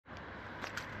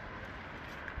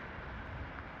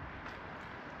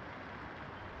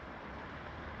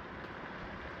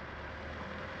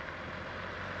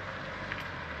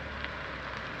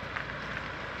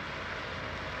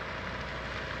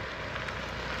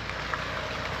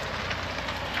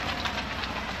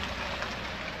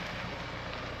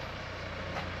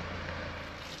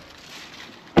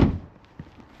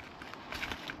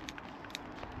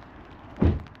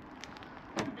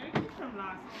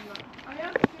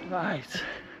Right,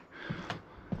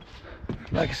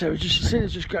 like I said, we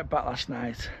just got back last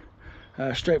night,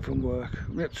 straight from work,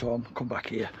 ripped home, come back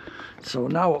here. So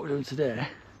now what we're doing today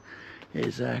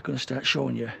is going to start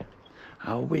showing you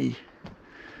how we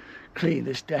clean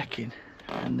this decking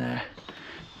and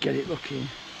get it looking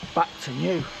back to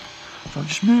new. So I'm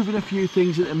just moving a few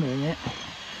things at the minute.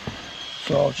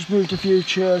 So I've just moved a few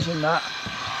chairs and that.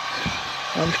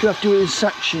 I'm just going to have to do it in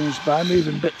sections by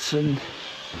moving bits and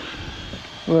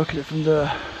working it from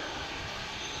there.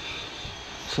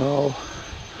 So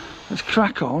let's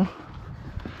crack on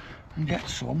and get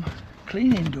some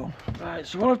cleaning done. Right,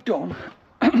 so what I've done,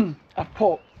 I've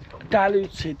put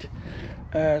diluted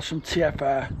some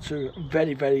TFR to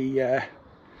very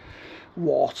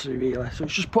watery really. So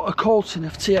it's just put a coating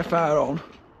of TFR on,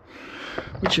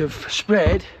 which I've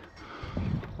sprayed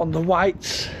on the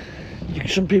whites.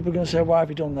 Some people are going to say, why have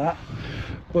you done that?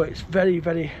 But it's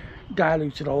very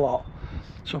diluted a lot.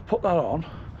 So I put that on.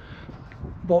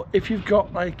 But if you've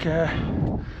got like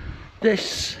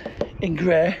this in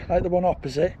grey, like the one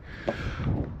opposite,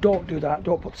 don't do that,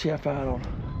 don't put TFR on.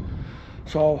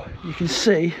 So you can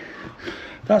see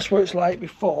that's what it's like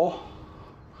before,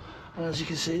 and as you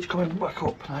can see it's coming back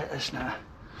up like this now,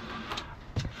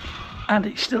 and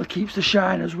it still keeps the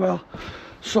shine as well.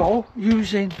 So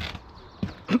using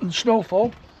snow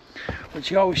foam,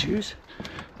 which you always use,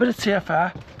 a bit of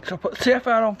TFR. So put the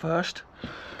TFR on first,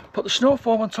 put the snow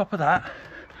foam on top of that,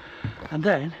 and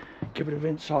then give it a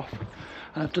rinse off.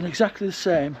 And I've done exactly the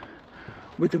same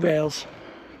with the rails.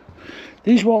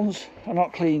 These ones are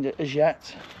not cleaned as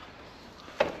yet,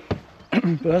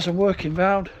 but as I'm working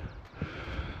round,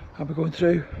 I'll be going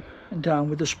through and down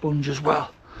with the sponge as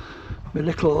well. My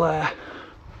little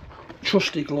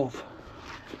trusty glove.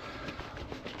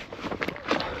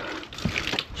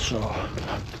 So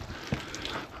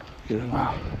give them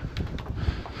a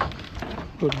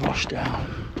good wash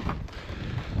down.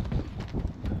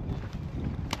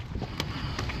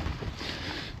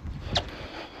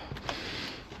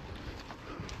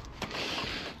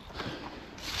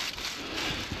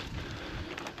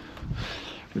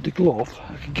 With the glove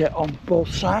I can get on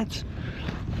both sides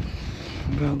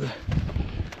around the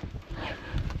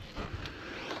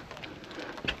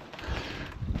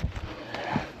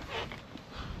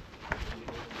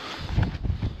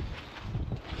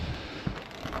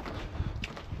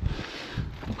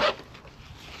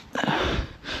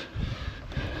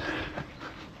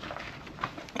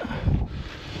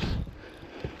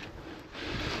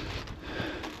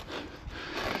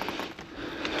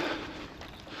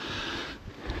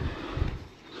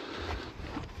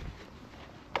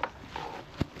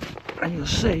and you'll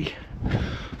see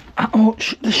how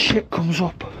much the shit comes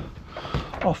up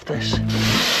off this.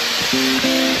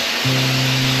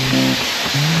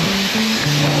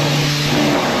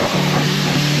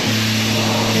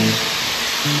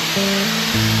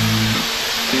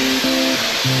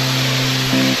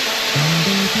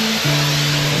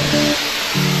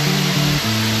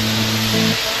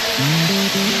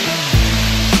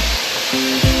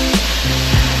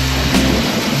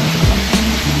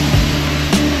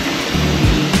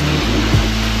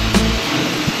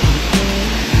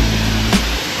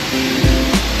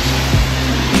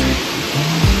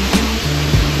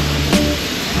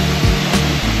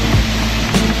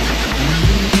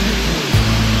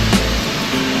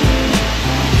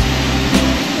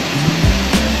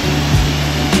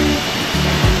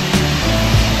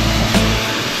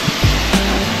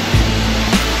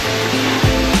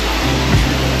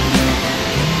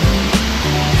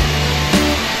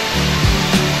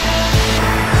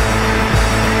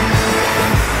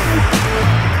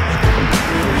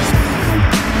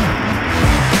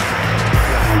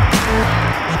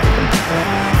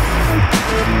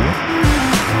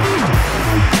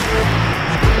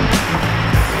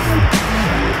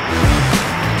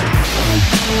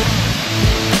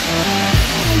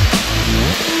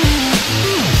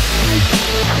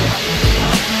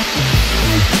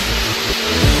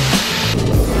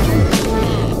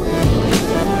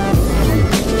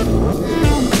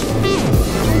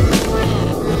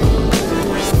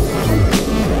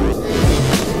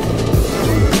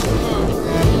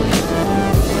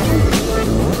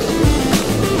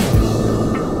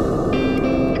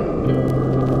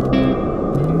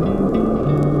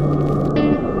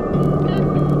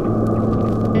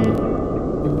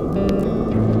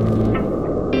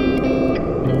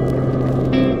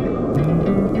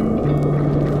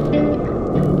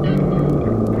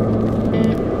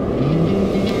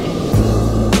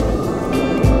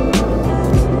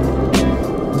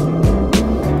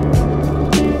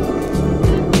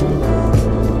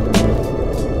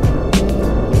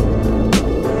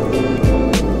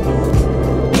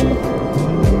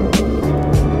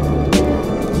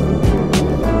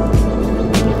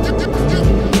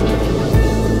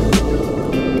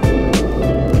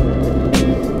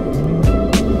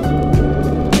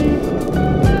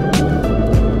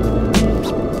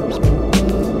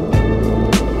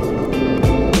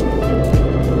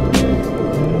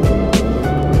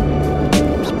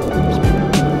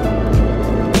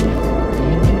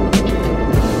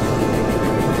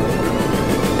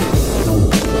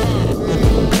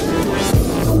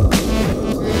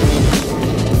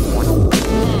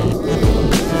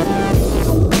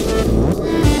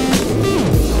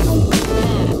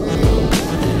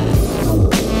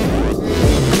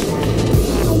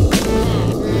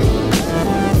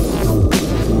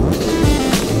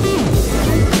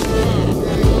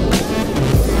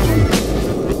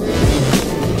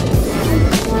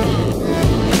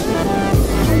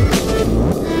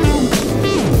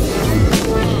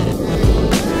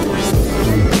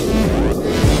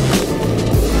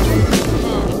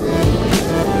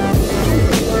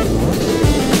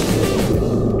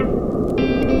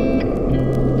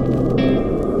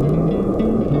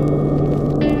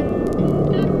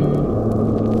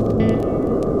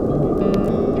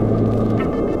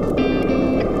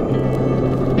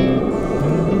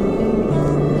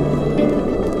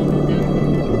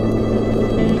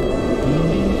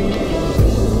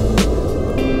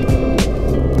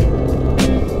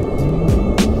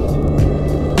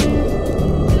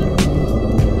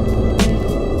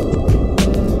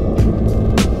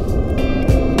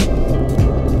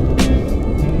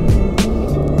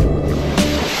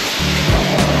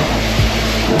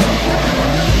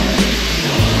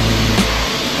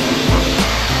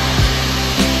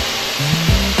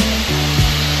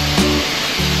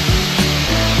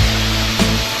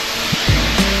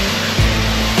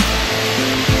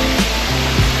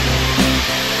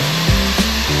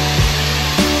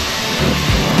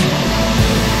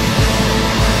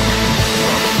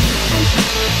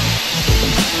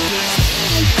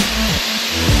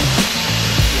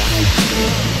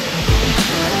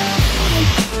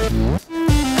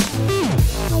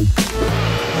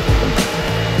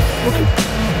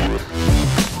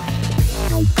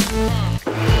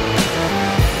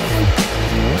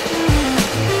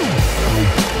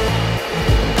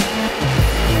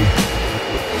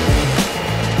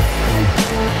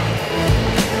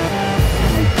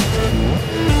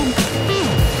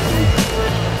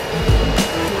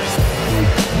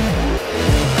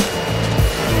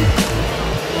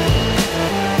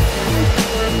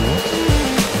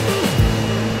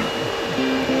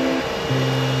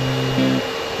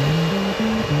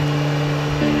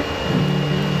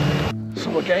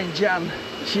 getting Jan,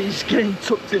 she's getting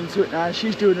tucked into it now, and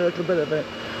she's doing a little bit of it,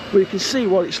 but you can see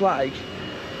what it's like,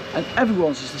 and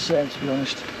everyone's is the same, to be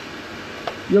honest.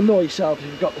 You'll know yourself if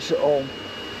you've got this at home,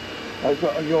 or you've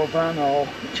got on your van or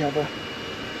whichever.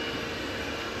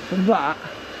 From that,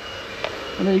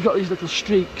 and then you've got these little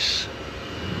streaks,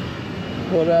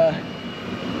 but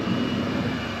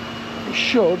it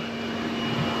should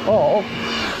all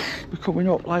be coming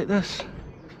up like this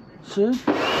soon.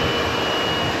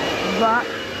 That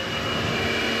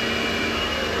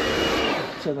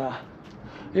to that,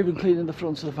 even cleaning the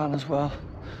front of the van as well.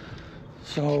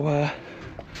 So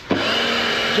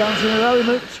Jan's in her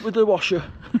element with the washer.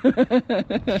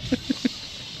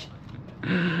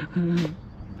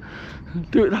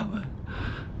 Do it that way.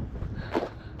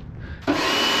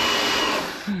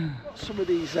 Some of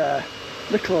these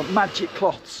little magic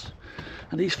cloths,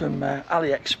 and these from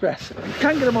AliExpress. You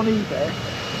can get them on eBay,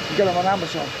 you can get them on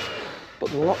Amazon, but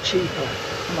they're a lot cheaper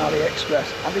from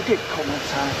AliExpress, and they did come on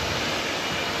time.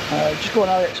 Just go on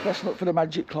AliExpress and look for the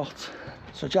magic cloth.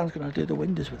 So Jan's going to do the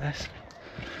windows with this.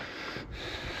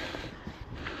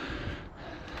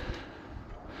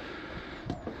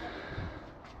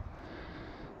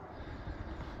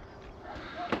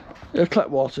 It'll collect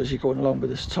water as you're going along with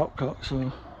this top cock,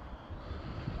 so.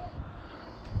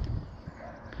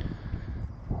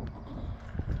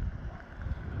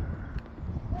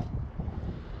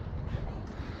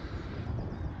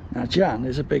 Now Jan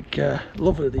is a big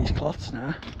lover of these cloths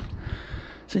now,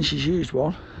 since she's used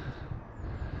one.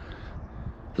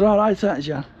 They're alright, aren't they,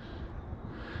 Jan?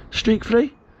 Streak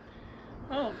free?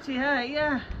 Oh, up to you,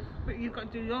 yeah. But you've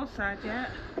got to do your side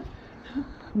yet.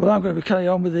 Well, I'm going to be carrying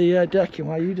on with the decking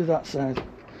while you do that side.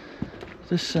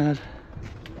 This side.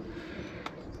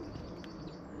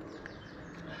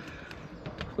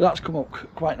 Well, that's come up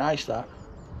quite nice, that.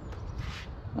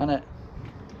 Hasn't it?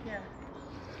 Yeah.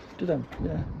 Do them?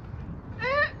 Yeah.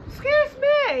 Excuse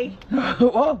me!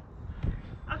 What?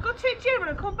 I've got to the gym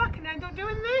and I come back and end up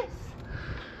doing this.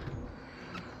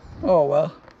 Oh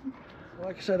well.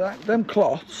 Like I said, them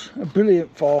cloths are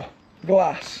brilliant for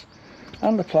glass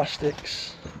and the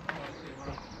plastics.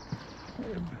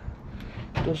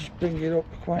 It does bring it up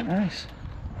quite nice.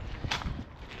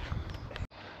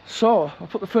 So I'll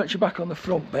put the furniture back on the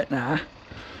front bit now.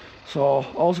 So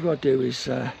all I've got to do is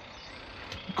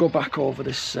go back over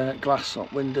this glass on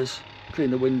windows,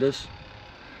 clean the windows,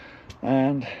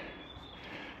 and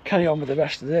carry on with the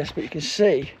rest of this. But you can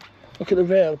see, look at the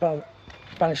rail, about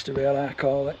banister rail I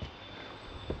call it.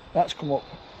 That's come up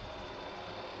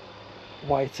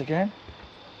white again.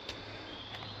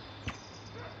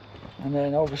 And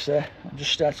then obviously I'm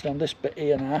just starting on this bit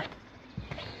here now,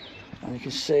 and you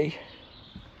can see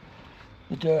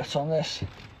the dirt on this.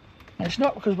 And it's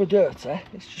not because we're dirty,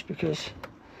 it's just because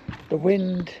the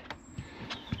wind,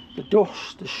 the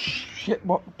dust, the shit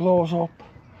what blows up.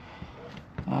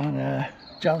 And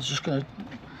Jan's just going to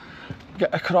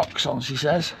get her Crocs on, she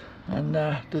says, and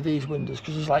do these windows,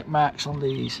 because there's like marks on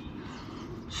these.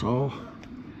 So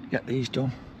get these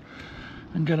done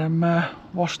and get them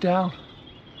washed down.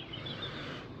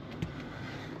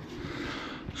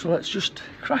 So let's just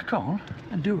crack on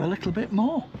and do a little bit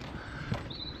more.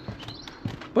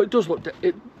 But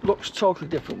it looks totally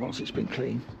different once it's been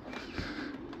cleaned,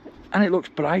 and it looks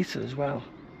brighter as well,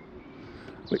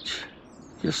 which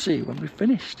you'll see when we've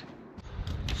finished.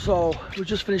 So we're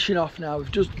just finishing off now.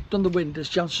 We've just done the windows.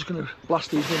 Jan's just going to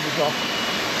blast these windows off.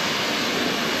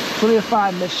 It's only a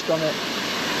fine mist on it.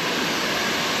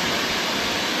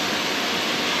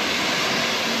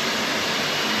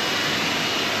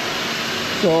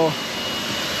 So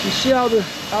you see how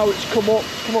it's come up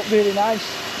really nice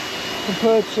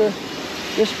compared to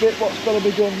this bit what's got to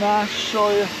be done now. Show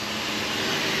you.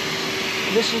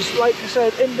 This is, like I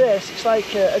said, in this it's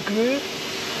like a groove,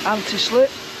 anti-slip,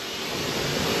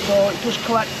 so it just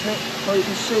collects it, so you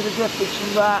can see the difference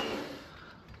from that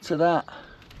to that.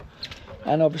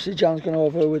 And obviously Jan's gone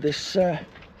over with this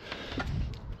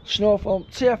snow foam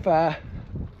TFR,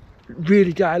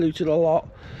 really diluted a lot,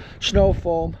 snow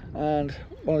foam and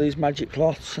one of these magic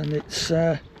cloths, and it's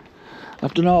I've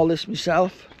done all this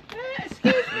myself.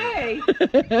 Excuse me.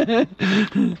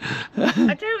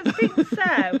 I don't think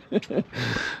so.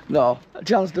 No,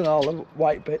 Jan's done all the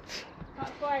white bits.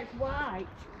 That's why it's white.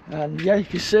 And yeah, you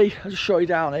can see, I'll just show you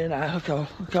down here now,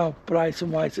 look how bright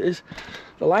and white it is.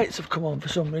 The lights have come on for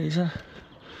some reason.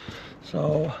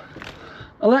 So,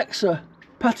 Alexa,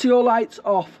 patio lights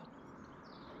off.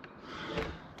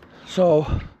 So,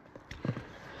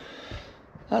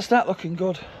 that's that looking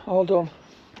good, all done.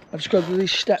 I've just got to do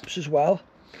these steps as well,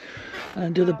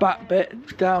 and do the back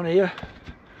bit down here.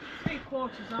 3/4,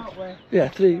 aren't we? Yeah,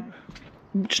 3.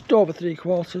 just over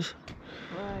 3/4.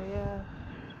 Oh, yeah.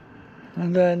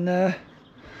 And then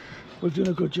we've done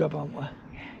a good job, haven't we?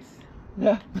 Yes.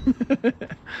 Yeah.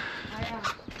 I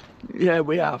have. Yeah,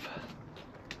 we have.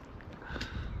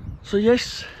 So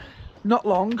yes, not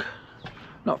long,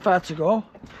 not far to go.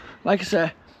 Like I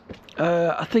say,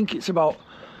 I think it's about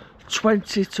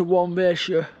 20:1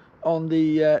 ratio on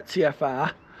the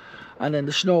TFR, and then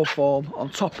the snow foam on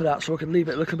top of that, so I can leave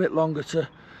it a little bit longer to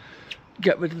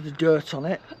get rid of the dirt on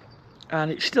it,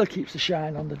 and it still keeps the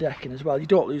shine on the decking as well. You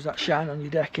don't lose that shine on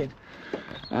your decking.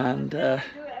 And Do it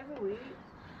every week.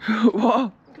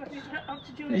 what? Glad you don't have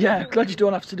to do it Yeah, every glad you week.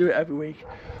 don't have to do it every week.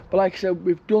 But like I said,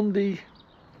 we've done the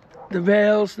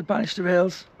rails, the banister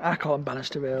rails. I call them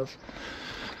banister rails.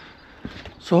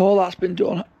 So all that's been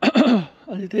done,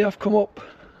 and they have come up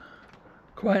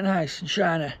quite nice and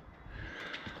shiny.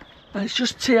 And it's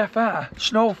just TFR,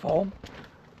 snow foam,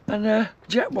 and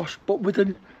jet wash, but with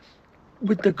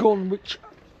the gun which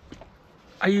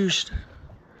I used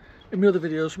in my other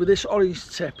videos, with this orange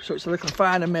tip, so it's a little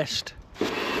finer mist.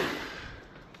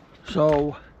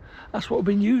 So that's what we've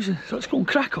been using. So let's go and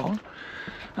crack on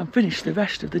and finish the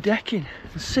rest of the decking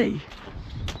and see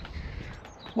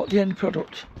what the end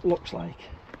product looks like.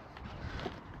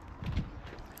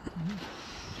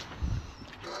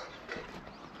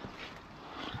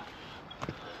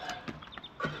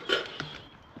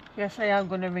 Yes, I am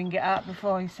going to ring it out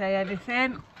before you say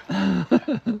anything. I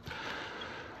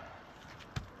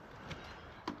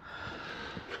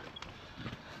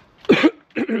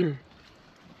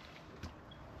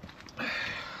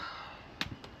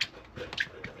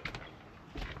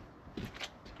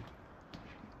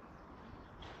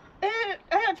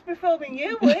had to be filming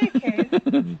you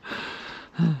working.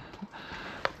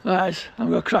 Right, I'm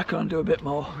going to crack on and do a bit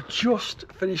more. We're just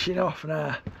finishing off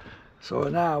now. So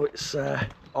now it's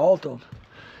all done,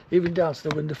 even down to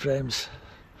the window frames.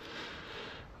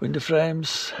 Window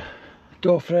frames,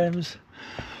 door frames,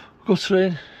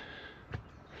 guttering.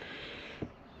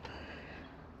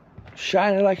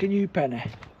 Shining like a new penny.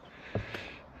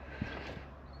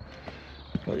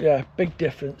 But yeah, big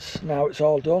difference. Now it's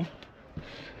all done.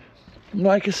 And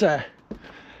like I say,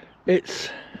 it's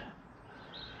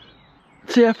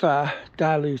TFR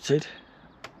diluted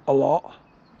a lot,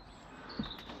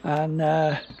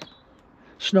 and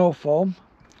snow foam.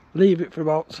 Leave it for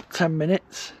about 10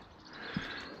 minutes,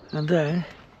 and then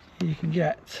you can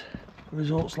get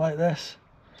results like this.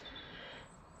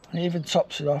 And it even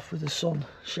tops it off with the sun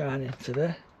shining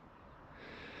today.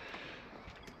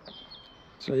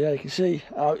 So yeah, you can see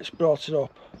how it's brought it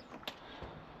up.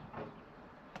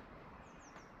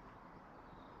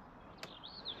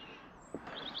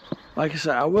 Like I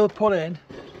said, I will put in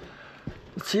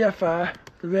the TFR,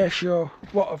 the ratio,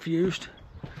 what I've used,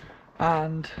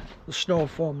 and the snow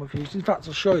foam I've used. In fact,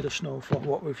 I'll show you the snow foam,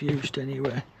 what we've used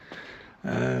anyway.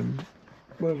 Where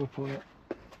have I put it?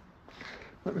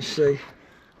 Let me see.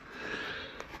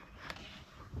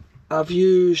 I've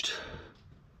used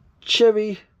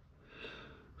Cherry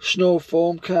Snow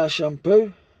Foam Car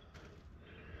Shampoo,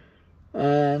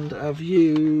 and I've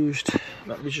used,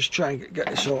 let me just try and get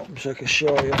this open so I can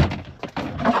show you.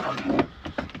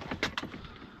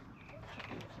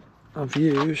 I've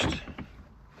used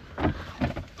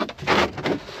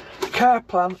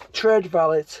Carplan Trade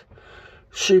Valet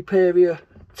Superior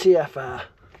TFR.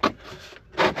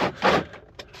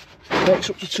 Makes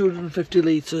up to 250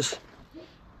 litres.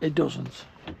 It doesn't,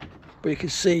 but you can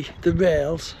see the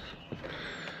rails,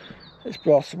 it's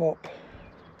brought them up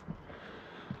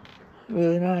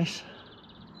really nice.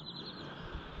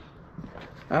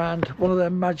 And one of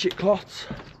them magic cloths,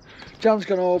 Jan's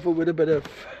gone over with a bit of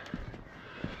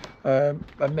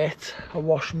a mitt, a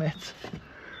wash mitt.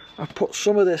 I've put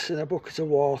some of this in a bucket of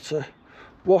water,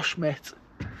 wash mitt,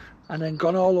 and then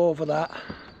gone all over that,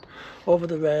 over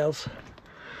the rails,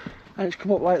 and it's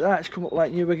come up like that. It's come up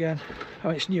like new again. I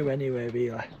mean, it's new anyway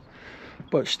really,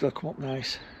 but it's still come up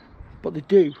nice. But they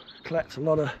do collect a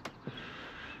lot of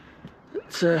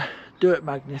dirt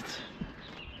magnet,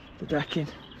 the decking.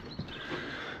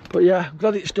 But yeah, I'm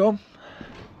glad it's done.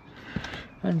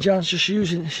 And Jan's just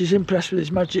using, she's impressed with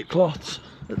his magic cloths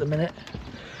at the minute.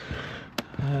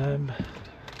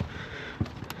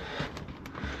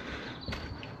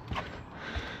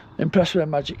 Impressed with the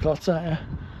magic cloths, aren't you?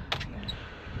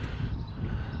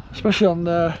 Especially on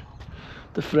the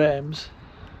frames.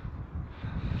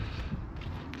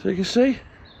 So you can see,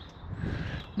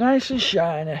 nice and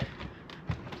shiny.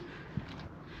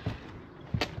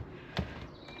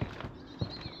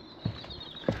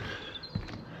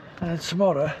 And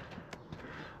tomorrow,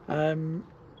 I've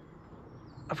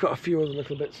got a few other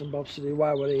little bits and bobs to do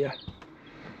while we're here.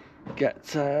 get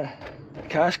the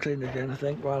cars cleaned again, I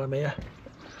think, while I'm here,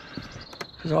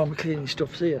 because all my cleaning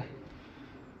stuff's here.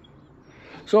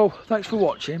 So thanks for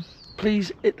watching.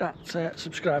 Please hit that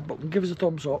subscribe button, give us a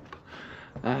thumbs up.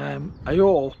 I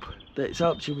hope that it's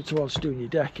helped you towards doing your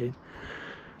decking.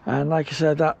 And like I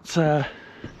said, that's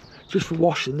just for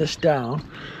washing this down.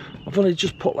 I've only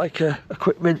just put like a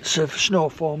quick rinse of snow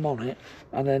foam on it,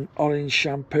 and then orange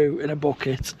shampoo in a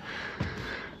bucket,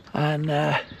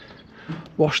 and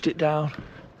washed it down.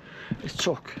 It's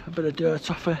took a bit of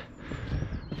dirt off it.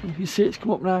 You can see it's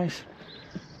come up nice.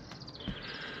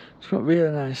 It's come up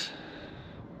really nice.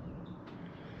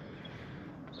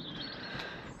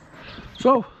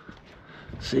 So,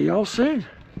 see you all soon.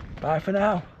 Bye for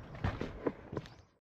now.